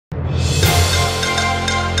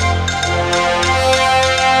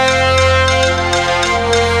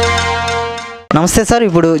నమస్తే సార్.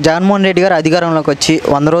 ఇప్పుడు జగన్మోహన్ రెడ్డి గారు అధికారంలోకి వచ్చి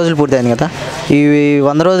 100 రోజులు పూర్తయింది కదా. ఈ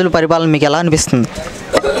 100 రోజుల పరిపాలన మీకు ఎలా అనిపిస్తుంది?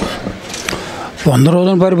 100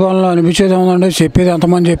 రోజుల పరిపాలన అనిపించేది ఏముందండి, చెప్పేది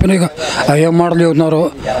ఎంతమంది చెప్పినా ఇక అయ్యే మాటలు చెబుతున్నారు.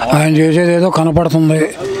 ఆయన చేసేది ఏదో కనపడుతుంది.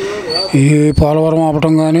 ఈ పోలవరం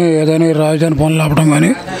ఆపటం కానీ, ఏదైనా రాజధాని పనులు ఆపటం కానీ,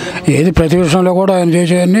 ఏది ప్రతి విషయంలో కూడా ఆయన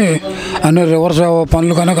చేసేవన్నీ అన్ని రివర్స్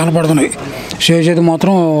పనులు కానీ కనపడుతున్నాయి. చేసేది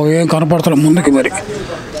మాత్రం ఏం కనపడతలేదు ముందుకి. మరి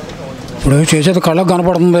ఇప్పుడు చేసేది కళ్ళకు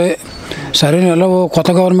కనపడుతుంది. సరే నెల కొత్త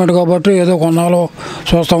గవర్నమెంట్ కాబట్టి ఏదో కొన్నాళ్ళు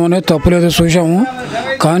చూస్తామని తప్పులేదు, చూసాము.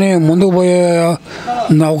 కానీ ముందుకు పోయే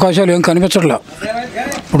అవకాశాలు ఏం కనిపించట్లే.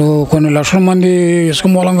 ఇప్పుడు కొన్ని లక్షల మంది ఇసుక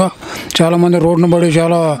మూలంగా చాలామంది రోడ్డును పడి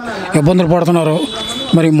చాలా ఇబ్బందులు పడుతున్నారు.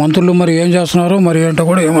 మరి మంత్రులు మరి ఏం చేస్తున్నారు, మరి ఏంటో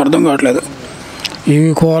కూడా ఏం అర్థం కావట్లేదు. ఇవి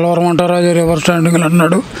పోలవరం అంటారు, అది రివర్స్ స్టాండింగ్లు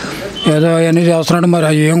అంటున్నాడు, ఏదో అవన్నీ చేస్తున్నాడు. మరి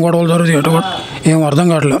అవి ఏం గొడవలు జరుగుతాయి ఏంటో కూడా ఏం అర్థం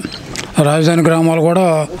కావట్లేదు. రాజధాని గ్రామాలు కూడా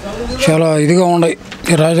చాలా ఇదిగా ఉన్నాయి.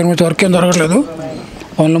 ఈ రాజధాని గురించి వర్క్ ఏం జరగట్లేదు,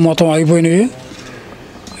 పనులు మొత్తం అయిపోయినాయి.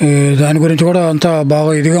 దాని గురించి కూడా అంతా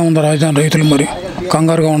బాగా ఇదిగా ఉంది. రాజధాని రైతులు మరి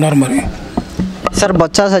కంగారుగా ఉన్నారు. మరి సార్,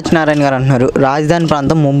 బొత్స సత్యనారాయణ గారు అంటున్నారు రాజధాని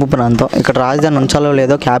ప్రాంతం ముంపు ప్రాంతం, ఇక్కడ రాజధాని ఉంచాలో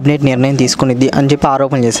లేదో కేబినెట్ నిర్ణయం తీసుకునిద్ది అని చెప్పి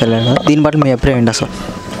ఆరోపణలు చేశారు. దీని పట్ల మీ అభిప్రాయం ఏంటి అసలు?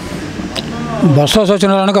 బొత్స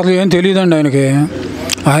సత్యనారాయణకి అసలు ఏం తెలియదండి.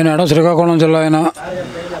 ఆయన శ్రీకాకుళం జిల్లా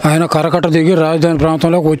ఆయన కరకట్ట దిగి రాజధాని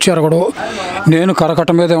ప్రాంతంలోకి వచ్చారు. అక్కడ నేను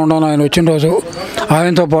కరకట్ట మీదే ఉన్నాను ఆయన వచ్చిన రోజు.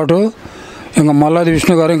 ఆయనతో పాటు ఇంకా మల్లాది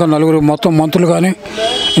విష్ణు గారు, ఇంకా నలుగురు మొత్తం మంత్రులు కానీ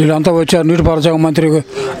వీళ్ళంతా వచ్చారు. నీటిపారుదల శాఖ మంత్రి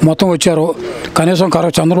మొత్తం వచ్చారు. కనీసం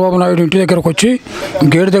చంద్రబాబు నాయుడు ఇంటి దగ్గరకు వచ్చి,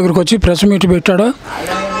 గేట్ దగ్గరకు వచ్చి ప్రెస్ మీట్ పెట్టాడు.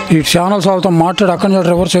 ఈ ఛానల్స్ వాళ్ళతో మాట్లాడి అక్కడి నుంచి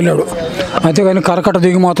రివర్స్ వెళ్ళాడు. అంతేగాని కరకట్ట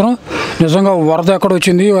దిగి మాత్రం నిజంగా వరద ఎక్కడ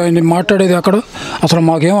వచ్చింది, ఆయన మాట్లాడేది ఎక్కడ, అసలు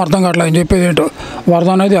మాకేం అర్థం కావట్లేదు. ఆయన చెప్పేది ఏంటో, వరద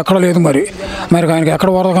అనేది ఎక్కడ లేదు. మరి ఆయనకి ఎక్కడ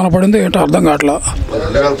వరద కనపడింది ఏంటో అర్థం కావట్లా.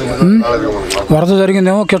 వరద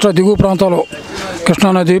జరిగిందేమో కృష్ణా దిగువ ప్రాంతాలు,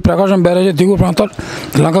 కృష్ణానది, ప్రకాశం బ్యారేజీ దిగువ ప్రాంతాలు,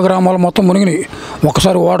 లంక గ్రామాలు మొత్తం మునిగినాయి.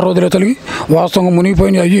 ఒకసారి వాటర్ వదిలే తొలగి వాస్తవంగా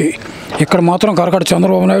మునిగిపోయినాయి అయ్యి. ఇక్కడ మాత్రం కరకట్ట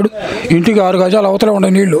చంద్రబాబు నాయుడు ఇంటికి 6 గజాలు అవతలే ఉండే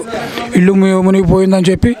నీళ్లు, ఇల్లు మునిగిపోయిందని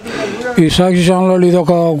చెప్పి ఈ సాక్షి ఛానల్ ఇది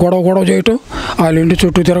ఒక గొడవ చేయటం, వాళ్ళ ఇంటి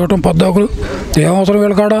చుట్టూ తిరగటం, పద్దాకులు. ఏమవసరం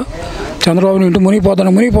వీళ్ళ కాడ చంద్రబాబుని ఇంటి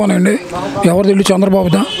మునిగిపోనండి. ఎవరిది ఇల్లు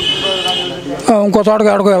చంద్రబాబుదా? ఇంకో చోటకి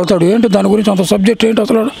ఆడుకో వెళ్తాడు. ఏంటి దాని గురించి అంత సబ్జెక్ట్ ఏంటి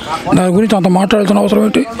అసలు? దాని గురించి అంత మాట్లాడుతున్న అవసరం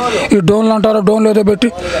ఏంటి? ఈ డ్రోన్లు అంటారా, డ్రోన్లు ఏదో పెట్టి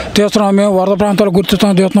తీస్తున్నాం, మేము వరద ప్రాంతాలు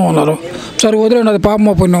గుర్తిస్తాం తీస్తున్నాం అన్నారు. సరే వదిలేండి, అది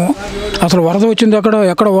పాపమో పుణ్యమో. అసలు వరద వచ్చింది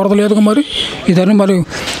ఎక్కడ వరద లేదుగా. మరి ఇదన్నీ మరి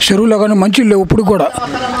చెరువులో కానీ మంచి లేవు ఇప్పుడు కూడా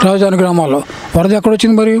రాజధాని గ్రామాల్లో. వరద ఎక్కడ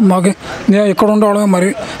వచ్చింది మరి? మేము ఇక్కడ ఉండేవాళ్ళమే, మరి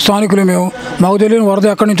స్థానికులు మేము, మాకు తెలియని వరద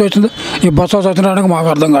ఎక్కడి నుంచి వచ్చింది ఈ బొత్స సత్యనారాయణకి మాకు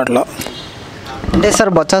అర్థం కావట్లా. అంటే సార్,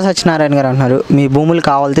 బొత్స సత్యనారాయణ గారు అంటున్నారు మీ భూములు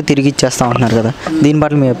కావాలితే తిరిగి ఇచ్చేస్తాం అంటున్నారు కదా, దీని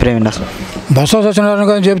పట్ల మీ అభిప్రాయం ఏంటి అసలు? బొత్స సత్యనారాయణ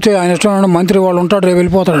గారు చెప్తే ఆయన ఇష్టమైన మంత్రి వాళ్ళు ఉంటాడు, రేపు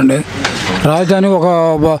వెళ్ళిపోతాడండి. రాజధాని ఒక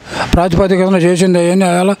ప్రాతిపదికన చేసింది అవన్నీ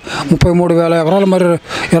 33,000 ఎకరాలు, మరి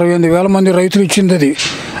 28,000 మంది రైతులు ఇచ్చింది. అది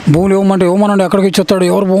భూములు ఇవ్వమనండి, ఎక్కడికి ఇచ్చేస్తాడు?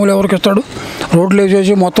 ఎవరు భూములు ఎవరికి ఇస్తాడు? రోడ్లు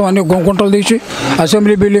వేసేసి మొత్తం అన్ని గుంటలు తీసి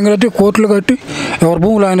అసెంబ్లీ బిల్డింగ్లు కట్టి కోర్టులు కట్టి ఎవరు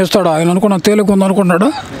భూములు ఆయన ఇస్తాడు? ఆయన అనుకున్న తేలిక ఉంది అనుకున్నాడు.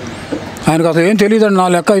 ఆయనకు అసలు ఏం తెలియదండి. నా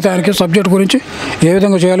లెక్క అయితే ఆయనకి సబ్జెక్ట్ గురించి ఏ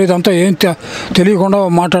విధంగా చేయాలి ఇదంతా ఏం తెలియకుండా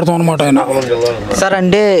మాట్లాడతాం అనమాట ఆయన. సార్,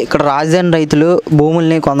 అంటే ఇక్కడ రాజధాని రైతులు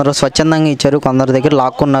భూముల్ని కొందరు స్వచ్ఛందంగా ఇచ్చారు, కొందరు దగ్గర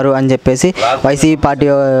లాక్కున్నారు అని చెప్పేసి వైసీపీ పార్టీ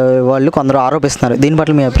వాళ్ళు కొందరు ఆరోపిస్తున్నారు. దీని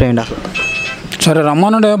పట్ల మీ అభిప్రాయం ఏంటి? సరే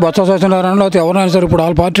రమ్మానండి, బొత్స సత్యనారాయణ అయితే ఎవరైనా సరే ఇప్పుడు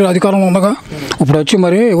వాళ్ళ పార్టీ అధికారంలో ఉందగా. ఇప్పుడు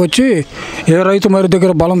వచ్చి ఏ రైతు మరి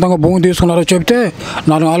దగ్గర బలవంతంగా భూమి తీసుకున్నారో చెప్తే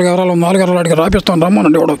 4 ఎకరాలు అడిగి రాపిస్తాను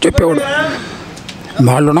రమ్మానండి. ఎవడో చెప్పేవాడు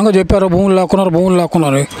వాళ్ళు ఉండగా చెప్పారు భూములు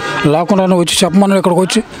లాక్కున్నారని వచ్చి చెప్పమని ఇక్కడికి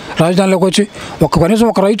వచ్చి రాజధానిలోకి వచ్చి కనీసం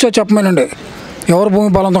ఒక రైతు చెప్పమేనండి. ఎవరు భూమి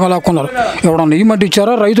బలవంతంగా లాక్కున్నారు, ఎవడన్నా ఈ మట్టి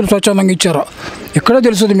ఇచ్చారా, రైతులు స్వచ్ఛందంగా ఇచ్చారా? ఇక్కడే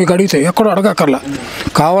తెలుస్తుంది మీకు అడిగితే, ఎక్కడో అడగక్కర్లా.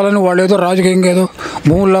 కావాలని వాళ్ళు ఏదో రాజకీయంగా ఏదో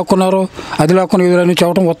భూములు లాక్కున్నారు, అది లాక్కుని ఇదని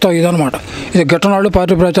చెప్పడం వస్తాయి ఇదనమాట. ఇది గిట్టనాళ్ళు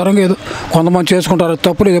పార్టీ ప్రచారంగా ఏదో కొంతమంది చేసుకుంటారు.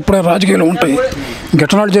 తప్పులు ఇది ఎప్పుడైనా రాజకీయాలు ఉంటాయి.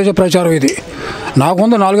 గిట్టనాళ్ళు చేసే ప్రచారం ఇది.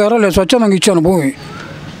 నాకుంది 4 ఎకరాలు స్వచ్ఛందంగా ఇచ్చాను భూమి.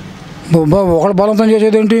 ఒకళ్ళు బలవంతం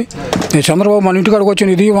చేసేది ఏంటి? చంద్రబాబు మన ఇంటికాడికి వచ్చి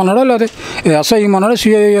ఇది ఇవ్వమన్నాడా, లేదా ఎస్ఐ ఇవ్వమన్నాడా,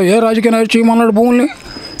 సిఐ ఏ రాజకీయ నాయకుడు చేయమన్నాడు? భూముల్ని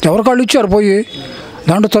ఎవరి కాళ్ళు ఇచ్చారు పోయి,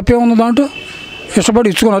 దాంట్లో తప్పేముంది? దాంట్లో ఇష్టపడి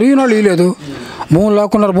ఇచ్చుకున్నారు. ఈనాళ్ళు ఇవ్వలేదు. భూములు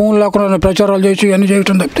లాక్కున్నారు ప్రచారాలు చేసి అన్నీ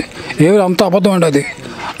చేయటం తప్పితే ఏమి అంత అబద్ధం అండి. అది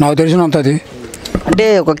నాకు తెలిసినంత. అది అంటే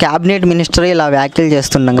ఒక క్యాబినెట్ మినిస్టర్ ఇలా వ్యాఖ్యలు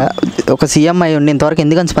చేస్తుండగా ఒక సీఎం అయి ఉండి ఇంతవరకు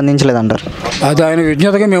ఎందుకని స్పందించలేదంటారు? అది ఆయన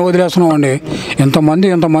విజ్ఞతగా మేము వదిలేస్తున్నాం అండి.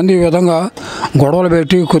 ఎంతమంది ఈ విధంగా గొడవలు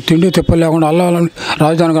పెట్టి తిండి తిప్పలు లేకుండా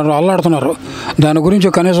రాజధాని అల్లాడుతున్నారు. దాని గురించి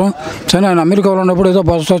కనీసం సరే ఆయన అమెరికాలో ఉన్నప్పుడు ఏదో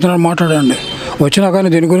బస్సు వచ్చినట్టు మాట్లాడండి. వచ్చినా కానీ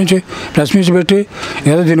దీని గురించి ప్రెస్ మీట్స్ పెట్టి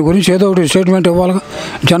దీని గురించి ఏదో ఒకటి స్టేట్మెంట్ ఇవ్వాలి.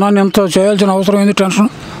 జనాన్ని ఎంత చేయాల్సిన అవసరం ఏంది? టెన్షన్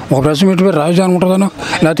ఒక ప్రెస్ మీట్ మీద రాజధాని ఉంటుందనో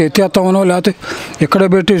లేకపోతే ఎత్తేస్తామనో లేకపోతే ఇక్కడే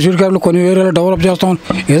పెట్టి సీడ్ క్యాపిటల్ కొన్ని ఏరియాలో డెవలప్ చేస్తామని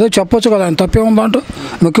ఏదో చెప్పొచ్చు కదా. ఆయన తప్పే ఉందంటూ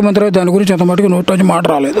ముఖ్యమంత్రి దాని గురించి ఎంత మటుకు నోటి నుంచి మాట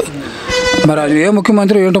రాలేదు. మరి అది ఏ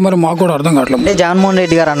ముఖ్యమంత్రి ఏంటో మరి మాకు కూడా అర్థం కావట్లేదు. అంటే జగన్మోహన్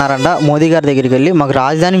రెడ్డి గారు అన్నారంట మోదీ గారి దగ్గరికి వెళ్ళి మాకు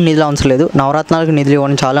రాజధానికి నిధులు అవసరం లేదు, నవరత్నాలకు నిధులు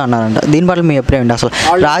ఇవ్వడం చాలు అన్నారంట. దీని పట్ల మీ అభిప్రాయం ఏంటి? అసలు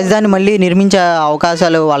రాజధాని మళ్ళీ నిర్మించే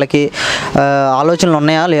అవకాశాలు వాళ్ళకి ఆలోచనలు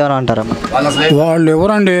ఉన్నాయా లేవని అంటారా? వాళ్ళు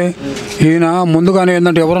ఎవరండి? ఈయన ముందుగానే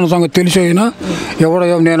ఏంటంటే ఎవరన్న సంగతి తెలిసి అయినా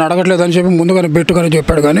నేను అడగట్లేదని చెప్పి ముందుగానే పెట్టుకొని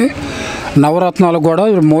చెప్పాడు. కానీ నవరత్నాలకు కూడా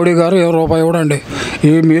మోడీ గారు రూపాయి ఇవ్వడండి.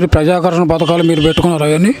 మీరు ప్రజాకర్షణ పథకాలు మీరు పెట్టుకున్నారు,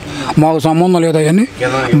 అవన్నీ మాకు సంబంధం లేదు. అవన్నీ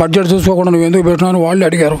బడ్జెట్ చూసుకోకుండా నువ్వు ఎందుకు పెట్టినావు వాళ్ళు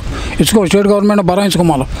అడిగారు. స్టేట్ గవర్నమెంట్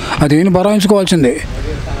భరాయించుకోవాలి, అది ఈయన భరాయించుకోవాల్సిందే.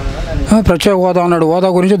 ప్రత్యేక హోదా అన్నాడు, హోదా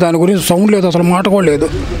గురించి దాని గురించి సౌండ్ లేదు, అసలు మాట కూడా లేదు.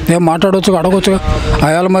 ఏం మాట్లాడవచ్చు అడగొచ్చుగా.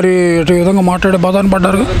 అయాలు మరి ఇటు విధంగా మాట్లాడే బాధను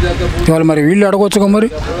పడ్డారుగా. ఇవాళ మరి వీళ్ళు అడగొచ్చుగా, మరి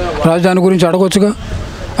రాజధాని గురించి అడగొచ్చుగా.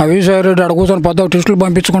 ఆ విజయసాయి రెడ్డి అక్కడ కూర్చొని పెద్ద టెస్టులు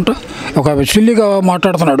పంపించుకుంటా ఒక సిల్లిగా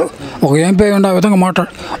మాట్లాడుతున్నాడు. ఒక ఎంపీ ఉండి ఆ విధంగా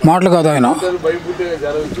మాటలు కాదు ఆయన.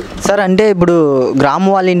 సార్ అంటే ఇప్పుడు గ్రామ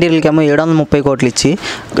వాలంటీర్లకేమో 730 కోట్లు ఇచ్చి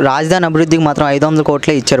రాజధాని అభివృద్ధికి మాత్రం 500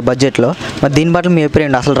 కోట్లే ఇచ్చారు బడ్జెట్లో. మరి దీని పట్ల మీ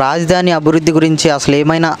అభిప్రాయం? అసలు రాజధాని అభివృద్ధి గురించి అసలు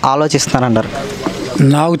ఏమైనా ఆలోచిస్తానంటారు?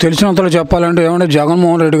 నాకు తెలిసినంతలో చెప్పాలంటే ఏమంటే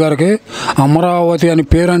జగన్మోహన్ రెడ్డి గారికి అమరావతి అని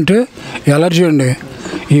పేరు అంటే ఎలర్జీ అండి.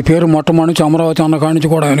 ఈ పేరు మొట్టమొదటి నుంచి అమరావతి అన్న కాడి నుంచి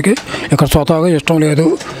కూడా ఆయనకి ఇక్కడ స్వతహాగా ఇష్టం లేదు.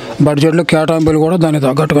 బడ్జెట్లో కేటాయింపులు కూడా దానికి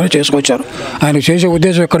తగ్గట్టుగానే చేసుకొచ్చారు. ఆయనకు చేసే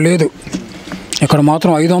ఉద్దేశం ఇక్కడ లేదు. ఇక్కడ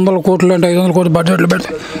మాత్రం 500 కోట్లు అంటే 500 కోట్లు బడ్జెట్లు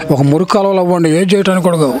పెడితే ఒక మురికి కాలువలు అవ్వండి, ఏం చేయడానికి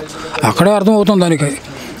కూడా కావు. అక్కడే అర్థమవుతుంది దానికి.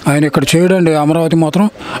 ఆయన ఇక్కడ చేయడండి, అమరావతి మాత్రం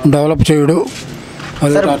డెవలప్ చేయడు.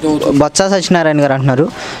 బొత్స సత్యనారాయణ గారు అంటున్నారు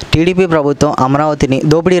టీడీపీ ప్రభుత్వం అమరావతిని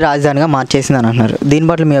దోపిడీ రాజధానిగా మార్చేసిందని అంటున్నారు. దీని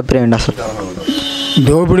పట్ల మీ అభిప్రాయం ఏంటి? అసలు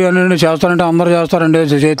దోపిడీ అనేది చేస్తారంటే అందరూ చేస్తారండి.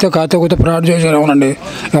 చేస్తే కాకపోతే ఫ్రాడ్ చేశారు. ఏమనండి,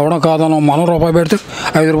 ఎవడో కాదనో మనం రూపాయి పెడితే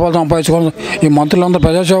 5 రూపాయలు సంపాదించుకోవాలి. ఈ మంత్రులంతా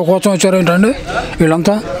ప్రజాసేవ కోసం వచ్చారేంటండి?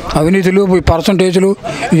 వీళ్ళంతా అవినీతులు, ఈ పర్సంటేజ్లు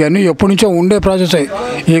ఇవన్నీ ఎప్పటి నుంచో ఉండే ప్రాసెస్.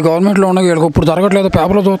 ఈ గవర్నమెంట్లో ఉన్న వీళ్ళకి ఇప్పుడు జరగట్లేదు,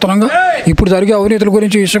 పేపర్లో చూస్తున్నాగా. ఇప్పుడు జరిగే అవినీతుల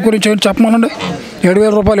గురించి, ఇసుక గురించి ఏంటి చెప్పమనండి.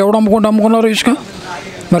 7,000 రూపాయలు ఎవడు అమ్ముకున్నారు ఇసుక?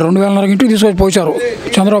 మరి 2,500 ఇంటికి తీసుకొచ్చి పోచారు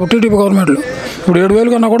చంద్రబాబు టీడీపీ గవర్నమెంట్లో. ఇప్పుడు 7,000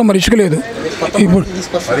 కన్నా కూడా మరి ఇసుక లేదు. ఇప్పుడు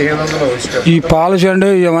ఈ పాలసీ అండి,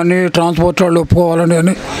 ఇవన్నీ ట్రాన్స్పోర్ట్ వాళ్ళు ఒప్పుకోవాలండి.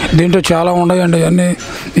 అన్నీ దీంట్లో చాలా ఉన్నాయండి.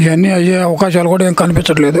 ఇవన్నీ అయ్యే అవకాశాలు కూడా ఏం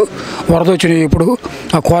కనిపించట్లేదు. వరద వచ్చినాయి, ఇప్పుడు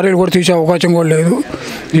ఆ క్వారీలు కూడా తీసే అవకాశం కూడా లేదు.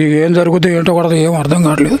 ఏం జరుగుతుంది ఏంటో కూడా ఏం అర్థం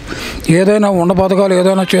కావట్లేదు. ఏదైనా పథకాలు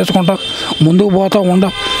ఏదైనా చేసుకుంటా ముందుకు పోతా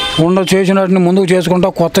చేసినట్టుని ముందుకు చేసుకుంటా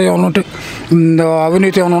కొత్త ఏమైనా ఉంటే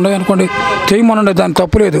అవినీతి ఏమైనా ఉన్నాయి అనుకోండి చేయమనండి, దాని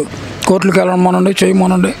తప్పులేదు. కోర్టులకు వెళ్ళమనండి,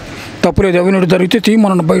 చేయమనండి, తప్పులేదు. అవినీతి జరిగితే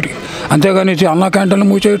తీయమనండి బయటికి. అంతేగాని అన్నా క్యాంటీన్లు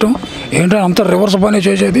మూసేయటం ఏంటంటే అంత రివర్స్ పనే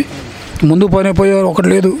చేసేది. ముందు పని పోయేవారు ఒకటి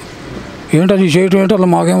లేదు. ఏంటది చేయటం ఏంటో అసలు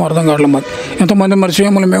మాకేం అర్థం కావట్లేదు. మరి ఎంతమంది మరి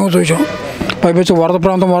సీఎంలు మేము చూసాం. పైపెచ్చి వరద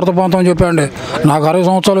ప్రాంతం అని చెప్పండి. నాకు 60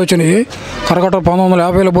 సంవత్సరాలు వచ్చినాయి. కరకట్ట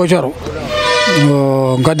 1950లో పోచారు.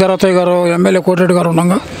 గద్దెరత్తయ్య గారు ఎమ్మెల్యే కోటిరెడ్డి గారు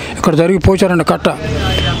ఉండగా ఇక్కడ జరిగి పోచారండి కట్ట.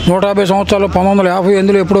 150 సంవత్సరాలు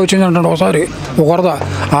 1958లో ఎప్పుడో వచ్చింది అంటాడు ఒకసారి ఒక వరద.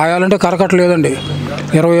 ఆయాలంటే కరకట్ట లేదండి,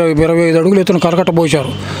 25 అడుగులు ఎత్తున కరకట్ట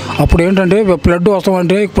పోచారు. అప్పుడు ఏంటంటే ఫ్లడ్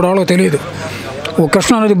వస్తామంటే ఇప్పుడు వాళ్ళకి తెలియదు.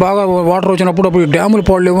 కృష్ణా నది బాగా వాటర్ వచ్చినప్పుడు అప్పుడు డ్యాములు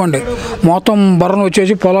పాళ్ళు ఇవ్వండి, మొత్తం బర్రను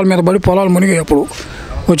వచ్చేసి పొలాల మీద పడి పొలాలు మునిగాయి. అప్పుడు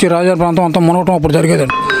వచ్చి రాజధాని ప్రాంతం అంతా మునగటం అప్పుడు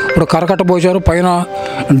జరిగేదండి. ఇప్పుడు కరకట్ట పోసారు, పైన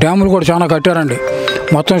డ్యాములు కూడా చాలా కట్టారండి.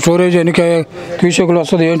 మొత్తం స్టోరేజ్ ఎన్ని క్యూసెక్లు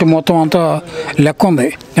వస్తుంది ఏంటి మొత్తం అంతా లెక్క ఉంది.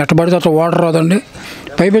 ఎట్ట పడితే అట్లా వాటర్ రాదండి.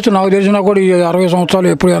 పైపెచ్చి నాకు తెలిసినా కూడా ఈ 60 సంవత్సరాలు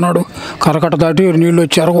ఎప్పుడు అన్నాడు కరకట్ట దాటి నీళ్ళు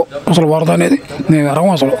వచ్చి ఎరగవు. అసలు వరద అనేది మేము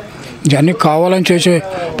ఎరగం. అసలు ఇవన్నీ కావాలని చేసే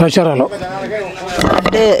ప్రచారాలు.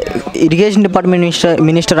 అంటే irrigation department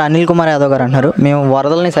minister Anil Kumar Yadav గారు అంటున్నారు మేము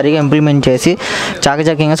వరదలని సరిగా ఇంప్లిమెంట్ చేసి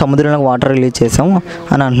చాకచక్యంగా సముద్రంలోకి వాటర్ రిలీజ్ చేసాము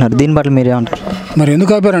అని అంటున్నారు. దీని పట్ల మీరేమంటారు? మరి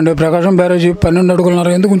ఎందుకు ఆపారండి? ప్రకాశం బ్యారేజీ 12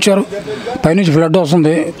 అడుగులున్నర ఎందుకు ఉంచారు? పైనుంచి ఫ్లడ్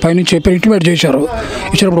వస్తుంది, పైనుంచి చెప్పి ఇంటిమేట్ చేశారు.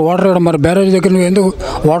 ఇచ్చినప్పుడు వాటర్ వేయడం మరి బ్యారేజ్ దగ్గర నువ్వు ఎందుకు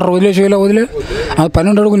వాటర్ వదిలే అది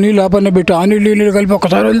 12 అడుగులు నీళ్ళు ఆపన్న పెట్టి ఆ నీళ్ళు కలిపి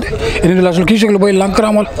ఒక్కసారి వెళ్తే 8 లక్షల కీసుకులు పోయి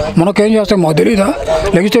లంకరామాలు మనకేం చేస్తాయి మాకు తెలియదా?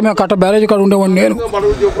 లెగిస్తే మేము కట్ట బ్యారేజీ కాడ ఉండేవాడిని నేను.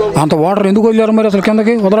 అంత వాటర్ ఎందుకు వదిలేరు మరి? అసలు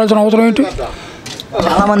కిందకి వదలాల్సిన అవసరం ఏంటి?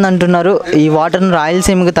 చాలామంది అంటున్నారు ఈ వాటర్ను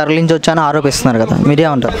రాయలసీమకి తరలించవచ్చు అని ఆరోపిస్తున్నారు కదా,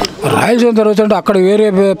 మీరేమంటారు? రాయలసీమ తరలించంటే అక్కడ వేరే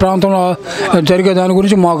ప్రాంతంలో జరిగే దాని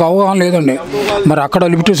గురించి మాకు అవగాహన లేదండి. మరి అక్కడ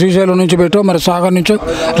లిఫ్ట్ శ్రీశైలం నుంచి పెట్టో మరి సాగర్ నుంచి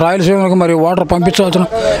రాయలసీమకి మరి వాటర్ పంపించాల్సిన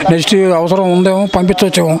నెక్స్ట్ అవసరం ఉందేమో,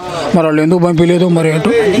 పంపించవచ్చేమో. మరి వాళ్ళు ఎందుకు పంపించలేదు మరి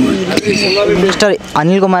ఏంటో. మినిస్టర్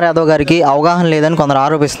అనిల్ కుమార్ యాదవ్ గారికి అవగాహన లేదని కొందరు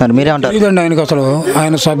ఆరోపిస్తున్నారు, మీరేమంటారు? లేదండి, ఆయనకు అసలు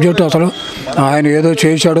ఆయన సబ్జెక్టు అసలు ఆయన ఏదో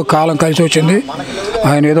చేశాడు, కాలం కలిసి వచ్చింది,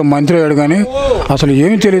 ఆయన ఏదో మంత్రి అయ్యాడు కానీ అసలు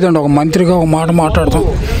ఏమీ తెలియదండి. ఒక మంత్రిగా ఒక మాట మాట్లాడతాం,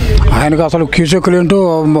 ఆయనకు అసలు కీచకులు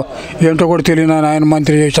ఏంటో కూడా తెలియని ఆయన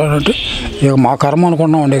మంత్రి చేశాడంటే ఇక మా కర్మ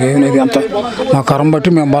అనుకున్నామండి. ఇక ఏం లేదు, అంత మా కర్మ బట్టి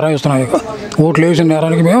మేము బరాయిస్తున్నాం. ఇక ఓట్లు వేసిన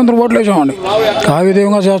నేరానికి మేమందరం ఓట్లు వేసామండి. ఆ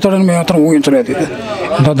విధంగా చేస్తాడని మేమందరం ఊహించలేదు.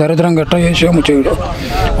 ఇంత దరిద్రంగా ఎట్లా చేసాము చేయడం.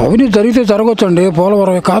 అవినీతి జరిగితే జరగవచ్చండి,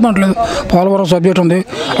 పోలవరం కాదంటలేదు. పోలవరం సబ్జెక్ట్ ఉంది,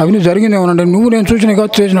 అవినీతి జరిగింది ఏమనండి. నువ్వు నేను చూసిన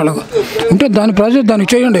కాదు, చేసిన వాళ్ళకు ఉంటే దాని ప్రాజెక్ట్ దానికి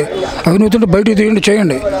చేయండి. అవినీతి ఉంటే బయటికి తీయండి,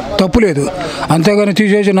 చేయండి, తప్పు లేదు. అంతేగాని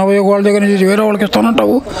తీసేసి నవయోగ వాళ్ళ దగ్గర నుంచి వేరే వాళ్ళకి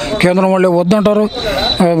ఇస్తానంటావు, కేంద్రం వాళ్ళే వద్దంటారు.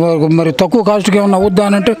 మరి తక్కువ కాస్ట్కి ఏమన్నా వద్దా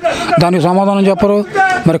అని అంటే దానికి సమాధానం చెప్పరు.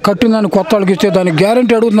 మరి కట్టిన దాన్ని కొత్త వాళ్ళకి ఇస్తే దానికి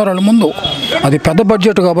గ్యారెంటీ అడుగుతున్నారు వాళ్ళు ముందు. అది పెద్ద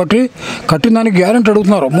బడ్జెట్ కాబట్టి కట్టిన దానికి గ్యారెంటీ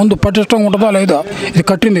అడుగుతున్నారు ముందు. పటిష్టంగా ఉంటుందా లేదా, ఇది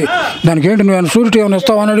కట్టింది దానికి ఏంటి నువ్వు షూరిటీ ఏమైనా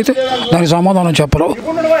ఇస్తావా అని అడిగితే దానికి సమాధానం చెప్పరు.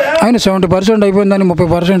 ఆయన 70% అయిపోయిందని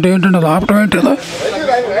 30% ఏంటంటే అది ఆపటం ఏంటి కదా.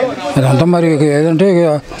 అదంతా మరి ఏదంటే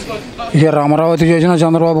ఇక రామరావతి చేసినా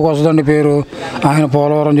చంద్రబాబుకి వస్తుందండి పేరు. ఆయన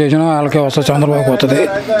పోలవరం చేసినా వాళ్ళకే వస్తుంది, చంద్రబాబుకి వస్తుంది.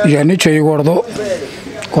 ఇవన్నీ చేయకూడదు.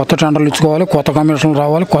 కొత్త టెండర్లు ఇచ్చుకోవాలి, కొత్త కమిషన్లు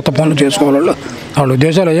రావాలి, కొత్త పనులు చేసుకోవాలి. వాళ్ళు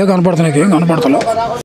ఉద్దేశాలు అయ్యే కనపడుతున్నాయి, ఏం కనపడతలేదు.